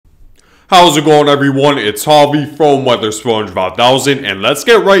How's it going, everyone? It's Harvey from Weather Sponge 5000, and let's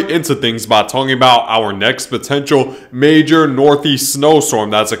get right into things by talking about our next potential major northeast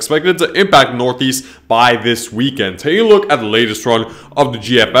snowstorm that's expected to impact northeast by this weekend. Taking a look at the latest run of the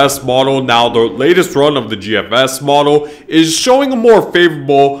GFS model. Now, the latest run of the GFS model is showing a more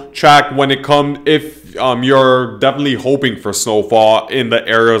favorable track when it comes if you're definitely hoping for snowfall in the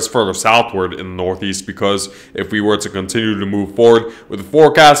areas further southward in the northeast, because if we were to continue to move forward with the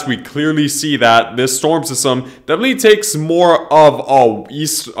forecast, we clearly see that this storm system definitely takes more of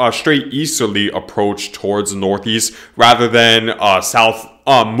a straight easterly approach towards the northeast rather than south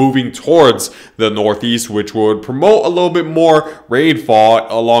moving towards the northeast, which would promote a little bit more rainfall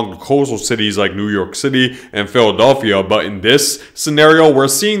along the coastal cities like New York City and Philadelphia. But in this scenario, we're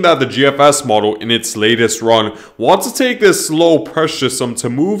seeing that the GFS model in its latest run wants to take this low pressure system to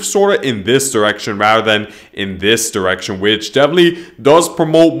move sort of in this direction rather than in this direction, which definitely does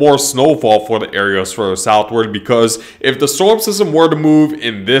promote more snowfall for the areas further southward, because if the storm system were to move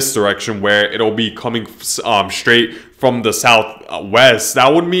in this direction where it'll be coming straight from the southwest,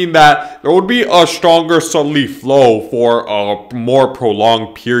 that would mean that there would be a stronger southerly flow for a more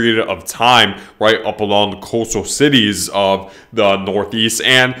prolonged period of time right up along the coastal cities of the northeast,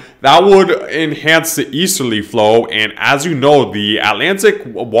 and that would enhance the easterly flow. And as you know, the Atlantic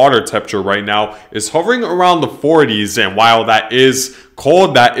water temperature right now is hovering around the 40s, and while that is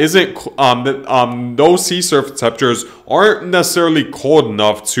cold, that isn't those sea surface temperatures aren't necessarily cold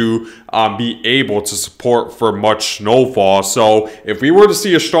enough to be able to support for much snowfall. So if we were to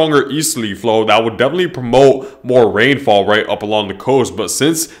see a stronger easterly flow, that would definitely promote more rainfall right up along the coast. But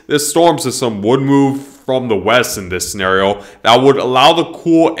since this storm system would move from the west in this scenario, that would allow the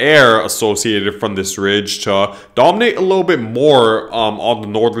cool air associated from this ridge to dominate a little bit more on the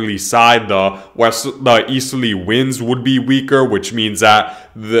northerly side. The easterly winds would be weaker, which means that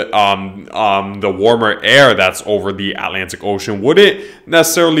the warmer air that's over the Atlantic Ocean wouldn't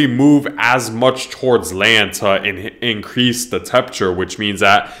necessarily move as much towards land to increase the temperature, which means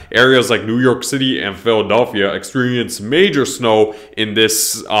that areas like New York City and Philadelphia experience major snow in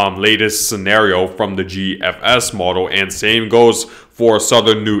this latest scenario from the GFS model, and same goes for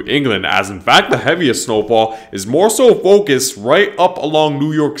southern New England, as in fact the heaviest snowfall is more so focused right up along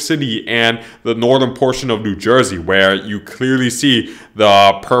New York City and the northern portion of New Jersey, where you clearly see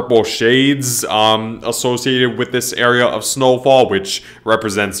the purple shades associated with this area of snowfall, which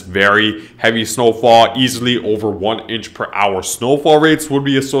represents very heavy snowfall. Easily over 1 inch per hour snowfall rates would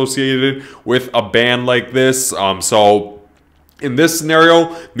be associated with a band like this. So in this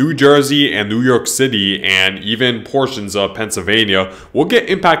scenario, New Jersey and New York City and even portions of Pennsylvania will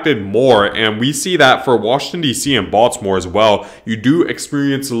get impacted more, and we see that for Washington, D.C. and Baltimore as well. You do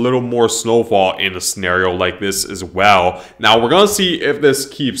experience a little more snowfall in a scenario like this as well. Now, we're going to see if this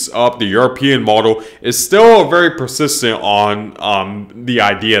keeps up. The European model is still very persistent on the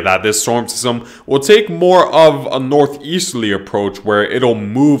idea that this storm system will take more of a northeasterly approach, where it'll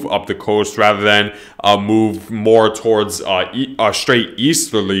move up the coast rather than move more towards a straight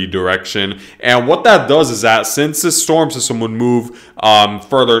easterly direction. And what that does is that since this storm system would move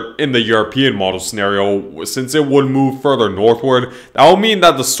further in the European model scenario, since it would move further northward, that will mean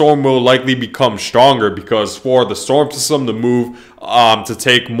that the storm will likely become stronger, because for the storm system to move to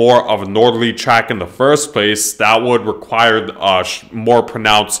take more of a northerly track in the first place, that would require a more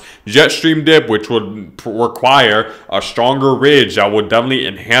pronounced jet stream dip, which would require a stronger ridge that would definitely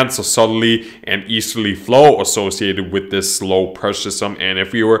enhance the southerly and easterly flow associated with this low pressure system. And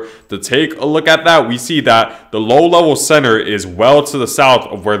if we were to take a look at that, we see that the low level center is well to the south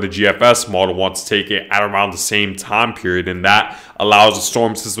of where the GFS model wants to take it at around the same time period, and that allows the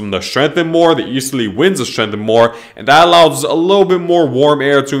storm system to strengthen more, the easterly winds to strengthen more, and that allows a little bit more warm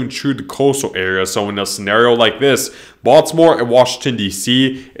air to intrude the coastal area. So in a scenario like this, Baltimore and Washington,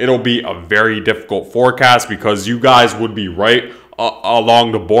 D.C., it'll be a very difficult forecast, because you guys would be right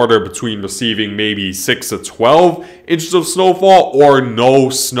along the border between receiving maybe 6 to 12 inches of snowfall or no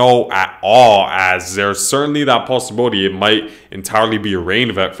snow at all, as there's certainly that possibility it might entirely be a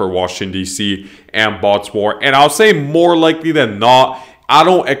rain event for Washington, D.C. and Baltimore. And I'll say more likely than not, I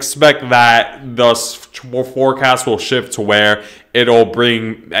don't expect that the forecast will shift to where it'll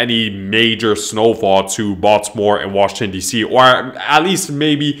bring any major snowfall to Baltimore and Washington, D.C., or at least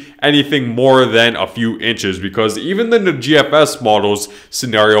maybe anything more than a few inches, because even in the GFS models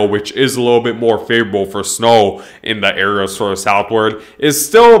scenario, which is a little bit more favorable for snow in the areas further southward, is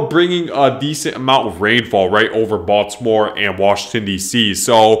still bringing a decent amount of rainfall right over Baltimore and Washington, D.C.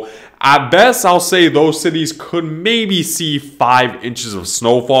 So at best, I'll say those cities could maybe see 5 inches of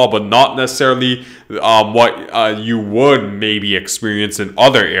snowfall, but not necessarily what you would maybe experience in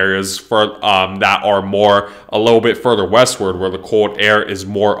other areas for that are more a little bit further westward, where the cold air is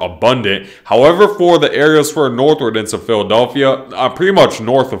more abundant. However, for the areas for northward into Philadelphia, pretty much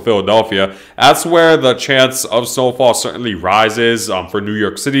north of Philadelphia, that's where the chance of snowfall certainly rises. For New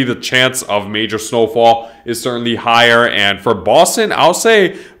York City, the chance of major snowfall is certainly higher, and for Boston, I'll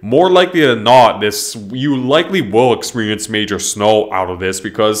say more likely than not, you likely will experience major snow out of this,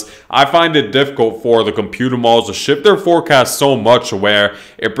 because I find it difficult for the computer models to shift their forecast so much where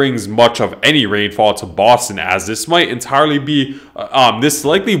it brings much of any rainfall to Boston, as this might entirely be this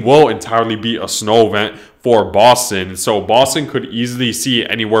likely will entirely be a snow event for Boston. So Boston could easily see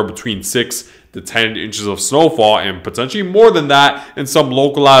anywhere between 6 to 10 inches of snowfall, and potentially more than that in some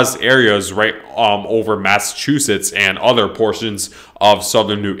localized areas right over Massachusetts and other portions of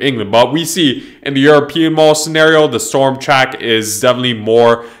southern New England. But we see in the European model scenario, the storm track is definitely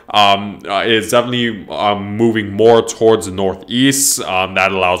moving more towards the northeast.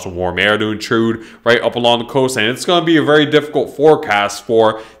 That allows the warm air to intrude right up along the coast, and it's going to be a very difficult forecast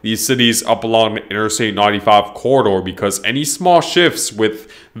for these cities up along the Interstate 95 corridor, because any small shifts with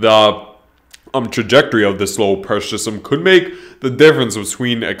the trajectory of this low pressure system could make the difference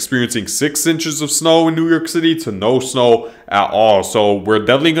between experiencing 6 inches of snow in New York City to no snow at all. So we're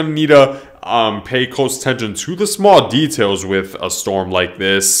definitely going to need to pay close attention to the small details with a storm like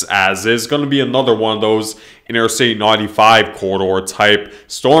this, as there's going to be another one of those Interstate 95 corridor type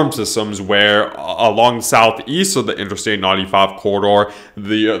storm systems where along the southeast of the Interstate 95 corridor,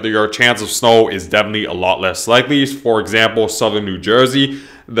 your chance of snow is definitely a lot less likely. For example, southern New Jersey,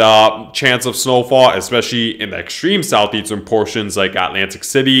 the chance of snowfall, especially in the extreme southeastern portions like Atlantic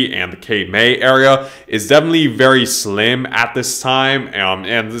City and the Cape May area, is definitely very slim at this time.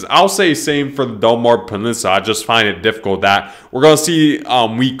 And I'll say same for the Delmarva Peninsula. I just find it difficult that we're going to see,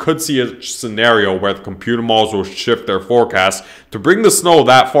 we could see a scenario where the computer models will shift their forecast to bring the snow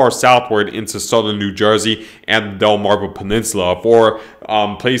that far southward into southern New Jersey and the Delmarva Peninsula. For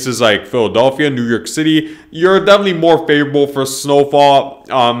places like Philadelphia, New York City, you're definitely more favorable for snowfall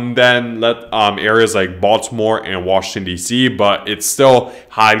than areas like Baltimore and Washington, D.C., but it's still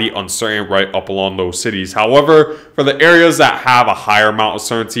highly uncertain right up along those cities. However, for the areas that have a higher amount of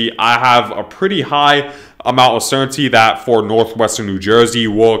certainty, I have a pretty high amount of certainty that for northwestern New Jersey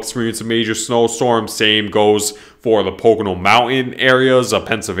will experience a major snowstorm. Same goes for the Pocono Mountain areas of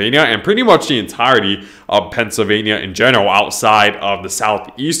Pennsylvania, and pretty much the entirety of Pennsylvania in general outside of the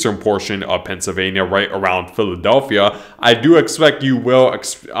southeastern portion of Pennsylvania right around Philadelphia. I do expect you will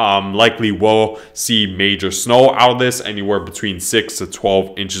likely will see major snow out of this, anywhere between 6 to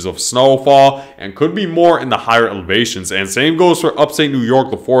 12 inches of snowfall, and could be more in the higher elevations. And same goes for upstate New York.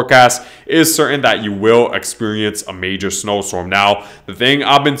 The forecast is certain that you will experience a major snowstorm. Now, the thing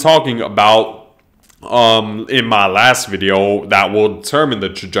I've been talking about in my last video that will determine the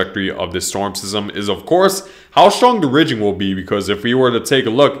trajectory of this storm system is, of course, how strong the ridging will be. Because if we were to take a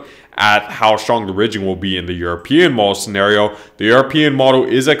look at how strong the ridging will be in the European model scenario, the European model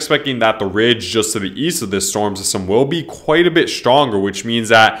is expecting that the ridge just to the east of this storm system will be quite a bit stronger, which means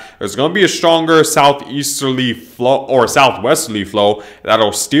that there's going to be a stronger southeasterly flow or southwesterly flow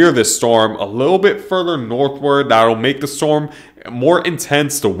that'll steer this storm a little bit further northward. That'll make the storm more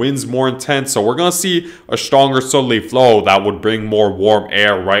intense, the winds more intense. So we're going to see a stronger southerly flow that would bring more warm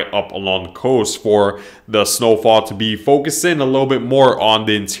air right up along the coast for the snowfall to be focused in a little bit more on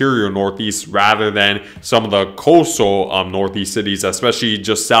the interior northeast rather than some of the coastal northeast cities, especially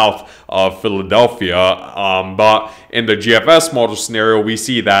just south of Philadelphia. But in the GFS model scenario, we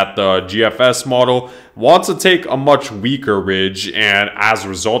see that the GFS model wants to take a much weaker ridge, and as a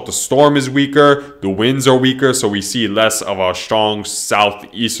result, the storm is weaker, the winds are weaker, so we see less of a strong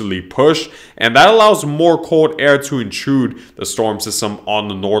southeasterly push, and that allows more cold air to intrude the storm system on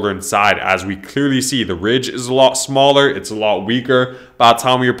the northern side. As we clearly see, the ridge is a lot smaller, it's a lot weaker by the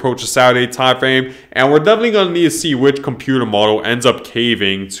time we approach the Saturday time frame, and we're definitely going to need to see which computer model ends up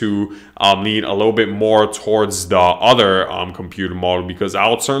caving to lean a little bit more towards the other computer model, because that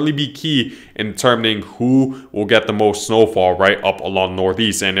will certainly be key in determining who will get the most snowfall right up along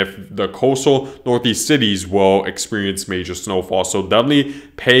northeast, and if the coastal northeast cities will experience major snowfall. So definitely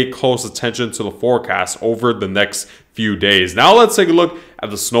pay close attention to the forecast over the next few days. Now let's take a look at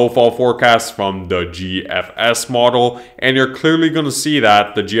the snowfall forecast from the GFS model, and you're clearly going to see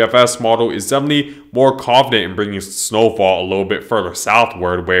that the GFS model is definitely more confident in bringing snowfall a little bit further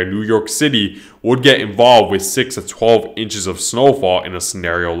southward, where New York City would get involved with 6 to 12 inches of snowfall in a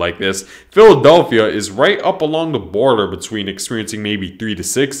scenario like this. Philadelphia is right up along the border between experiencing maybe 3 to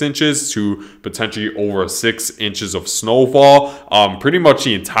 6 inches to potentially over 6 inches of snowfall. Pretty much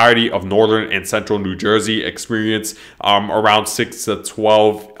the entirety of northern and central New Jersey experience around 6 to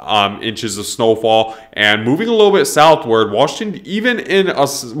 12 inches of snowfall. And moving a little bit southward, Washington, even in a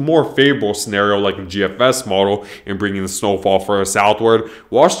more favorable scenario like the GFS model in bringing the snowfall further southward,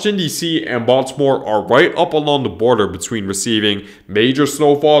 Washington, D.C. and Baltimore are right up along the border between receiving major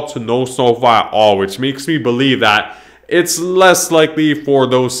snowfall to no snowfall at all, which makes me believe that it's less likely for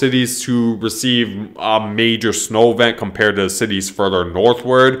those cities to receive a major snow event compared to cities further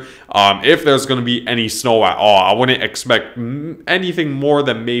northward. If there's going to be any snow at all, I wouldn't expect anything more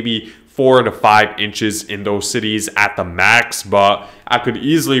than maybe 4 to 5 inches in those cities at the max, but I could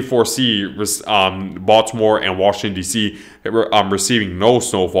easily foresee Baltimore and Washington, D.C. Receiving no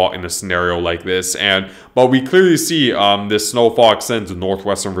snowfall in a scenario like this. But we clearly see this snowfall extend to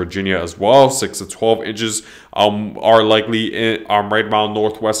northwestern Virginia as well. 6 to 12 inches are likely right around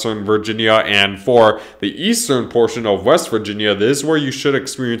northwestern Virginia. And for the eastern portion of West Virginia, this is where you should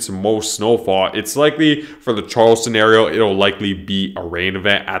experience the most snowfall. It's likely for the Charleston area, it'll likely be a rain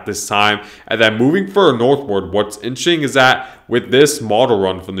event at this time. And then moving further northward, what's interesting is that with this model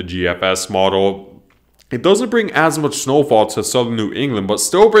run from the GFS model, it doesn't bring as much snowfall to southern New England, but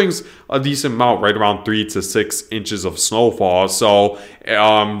still brings a decent amount, right around 3 to 6 inches of snowfall. So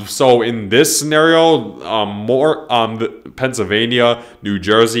in this scenario, more Pennsylvania, New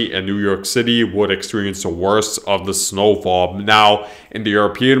Jersey, and New York City would experience the worst of the snowfall. Now, in the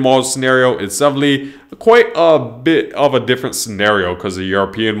European model scenario, it's definitely quite a bit of a different scenario, because the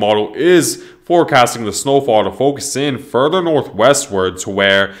European model is forecasting the snowfall to focus in further northwestward to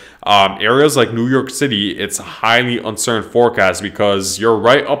where areas like New York City, it's a highly uncertain forecast because you're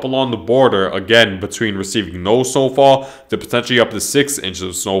right up along the border, again, between receiving no snowfall to potentially up to 6 inches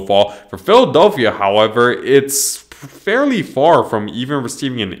of snowfall. For Philadelphia, however, it's fairly far from even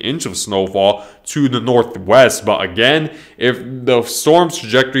receiving an inch of snowfall to the northwest. But again, if the storm's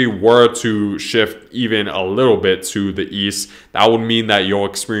trajectory were to shift even a little bit to the east, that would mean that you'll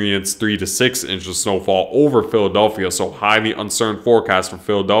experience 3 to 6 inches of snowfall over Philadelphia. So highly uncertain forecast for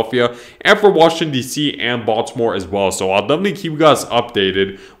Philadelphia and for Washington, D.C. and Baltimore as well. So I'll definitely keep you guys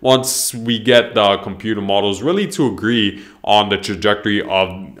updated once we get the computer models really to agree on the trajectory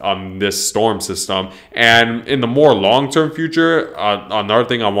of this storm system. And in the more long-term future, another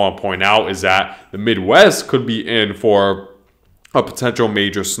thing I want to point out is that the Midwest could be in for a potential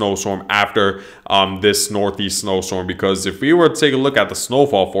major snowstorm after this northeast snowstorm, because if we were to take a look at the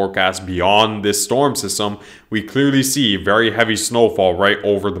snowfall forecast beyond this storm system, we clearly see very heavy snowfall right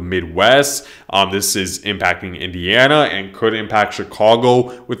over the Midwest. This is impacting Indiana and could impact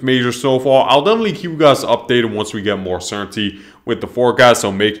Chicago with major snowfall. I'll definitely keep you guys updated once we get more certainty with the forecast,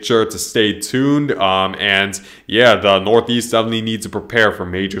 so make sure to stay tuned. And yeah, the Northeast definitely needs to prepare for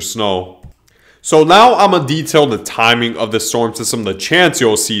major snow. So now I'm going to detail the timing of the storm system, the chance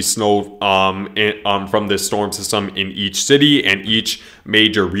you'll see snow from this storm system in each city and each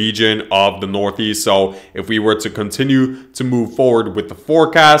major region of the Northeast. So if we were to continue to move forward with the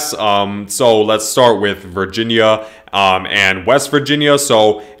forecast, so let's start with Virginia and West Virginia.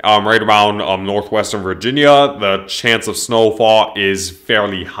 So right around northwestern Virginia, the chance of snowfall is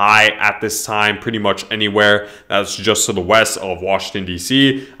fairly high at this time, pretty much anywhere that's just to the west of Washington,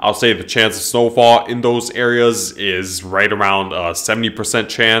 D.C. I'll say the chance of snowfall in those areas is right around 70%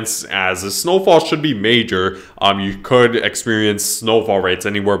 chance, as the snowfall should be major. You could experience snowfall rates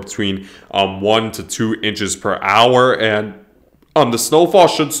anywhere between 1 to 2 inches per hour, and the snowfall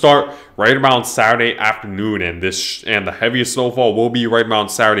should start right around Saturday afternoon, and the heaviest snowfall will be right around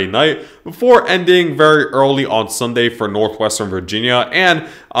Saturday night before ending very early on Sunday for northwestern Virginia and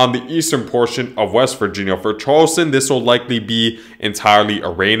the eastern portion of West Virginia. For Charleston, this will likely be entirely a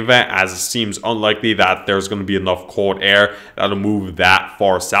rain event, as it seems unlikely that there's going to be enough cold air that'll move that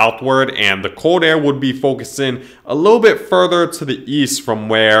far southward, and the cold air would be focusing a little bit further to the east from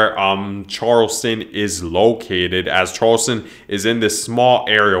where Charleston is located, as Charleston is in this small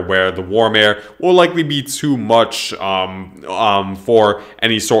area where the warm air will likely be too much for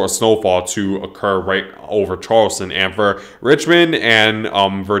any sort of snowfall to occur right over Charleston. And for Richmond and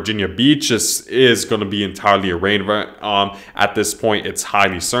Virginia Beach, this is going to be entirely a rain event. At this point, it's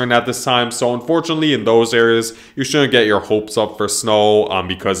highly certain at this time. So unfortunately, in those areas, you shouldn't get your hopes up for snow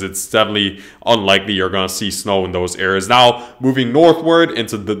because it's definitely unlikely you're going to see snow in those areas. Now, moving northward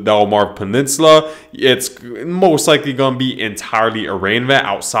into the Delmarva Peninsula, it's most likely going to be entirely a rain event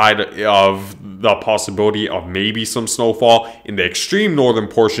outside of the possibility of maybe some snowfall in the extreme northern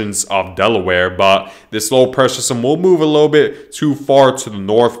portions of Delaware, but this low pressure system will move a little bit too far to the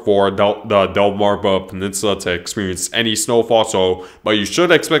north for the Delmarva Peninsula to experience any snowfall. But you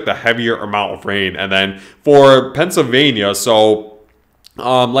should expect a heavier amount of rain. And then for Pennsylvania,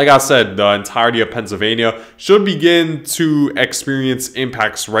 like I said, the entirety of Pennsylvania should begin to experience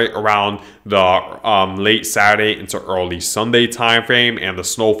impacts right around the late Saturday into early Sunday time frame, and the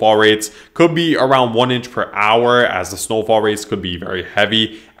snowfall rates could be around 1 inch per hour, as the snowfall rates could be very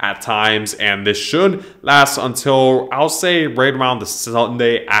heavy at times, and this should last until, I'll say, right around the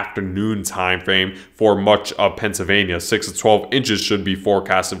Sunday afternoon time frame for much of Pennsylvania. 6 to 12 inches should be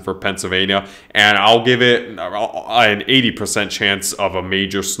forecasted for Pennsylvania, and I'll give it an 80% chance of a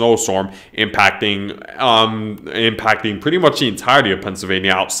major snowstorm impacting pretty much the entirety of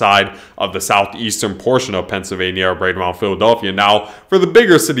Pennsylvania outside of the southeastern portion of Pennsylvania, right around Philadelphia. Now, for the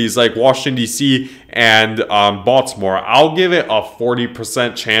bigger cities like Washington, D.C. and Baltimore, I'll give it a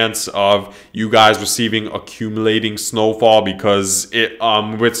 40% chance of you guys receiving accumulating snowfall, because it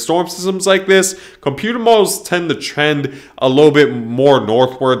with storm systems like this, computer models tend to trend a little bit more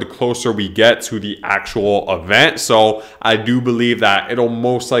northward the closer we get to the actual event. So I do believe that it'll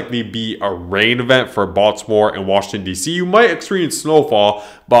most likely be a rain event for Baltimore and Washington, D.C. You might experience snowfall,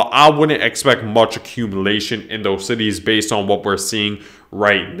 but I wouldn't expect much accumulation in those cities based on what we're seeing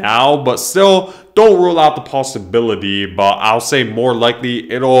right now. But still, don't rule out the possibility, but I'll say more likely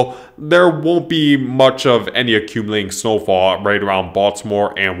there won't be much of any accumulating snowfall right around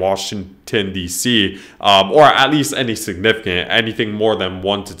Baltimore and Washington, D.C., or at least anything more than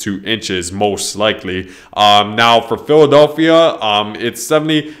 1 to 2 inches, most likely. Now, for Philadelphia, it's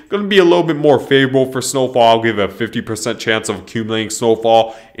definitely going to be a little bit more favorable for snowfall. I'll give it a 50% chance of accumulating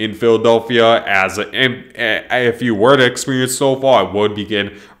snowfall in Philadelphia, as if you were to experience snowfall, it would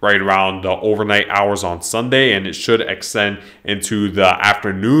begin right around the overnight hours on Sunday, and it should extend into the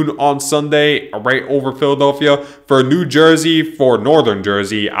afternoon on Sunday right over Philadelphia. For New Jersey, for northern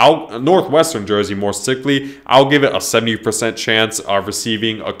Jersey, northwestern Jersey more strictly, I'll give it a 70% chance of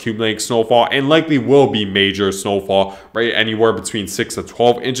receiving accumulating snowfall, and likely will be major snowfall, right anywhere between 6 to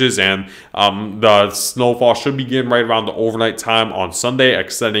 12 inches, and the snowfall should begin right around the overnight time on Sunday,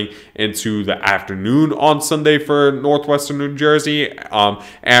 extending into the afternoon on Sunday for northwestern New Jersey.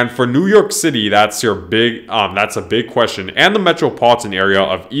 And for New York City, that's a big question, and the metropolitan area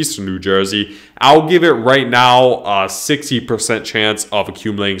of eastern New Jersey, I'll give it right now a 60% chance of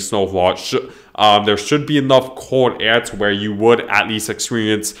accumulating snowfall. There should be enough cold air to where you would at least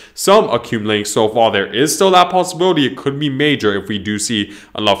experience some accumulating snowfall. There is still that possibility. It could be major if we do see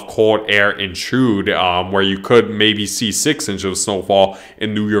enough cold air intrude, where you could maybe see 6 inches of snowfall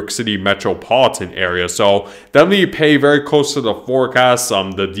in New York City metropolitan area. So definitely pay very close to the forecast.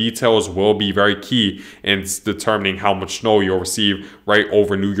 The details will be very key in determining how much snow you'll receive right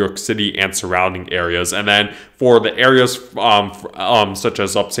over New York City and surrounding areas. And then for the areas such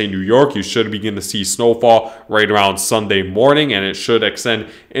as upstate New York, you should begin to see snowfall right around Sunday morning, and it should extend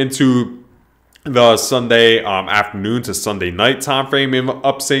into the Sunday afternoon to Sunday night time frame in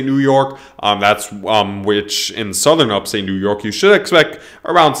upstate New York. Which in southern upstate New York, you should expect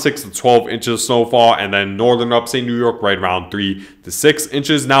around 6 to 12 inches of snowfall, and then northern upstate New York right around 3 to 6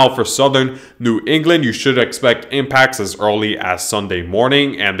 inches. Now for southern New England, you should expect impacts as early as Sunday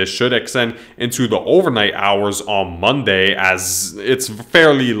morning, and this should extend into the overnight hours on Monday, as it's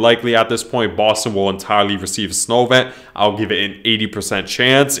fairly likely at this point Boston will entirely receive a snow event. I'll give it an 80%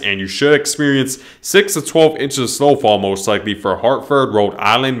 chance, and you should experience 6 to 12 inches of snowfall most likely for Hartford, Rhode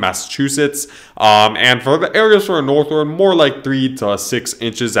Island, Massachusetts. And for the areas for the northward, more like 3 to 6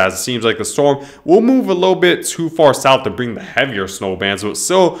 inches, as it seems like the storm will move a little bit too far south to bring the heavier snow bands, but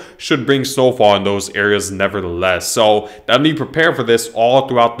still should bring snowfall in those areas nevertheless. So definitely prepare for this all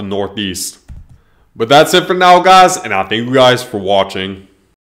throughout the Northeast. But that's it for now, guys, and I thank you guys for watching.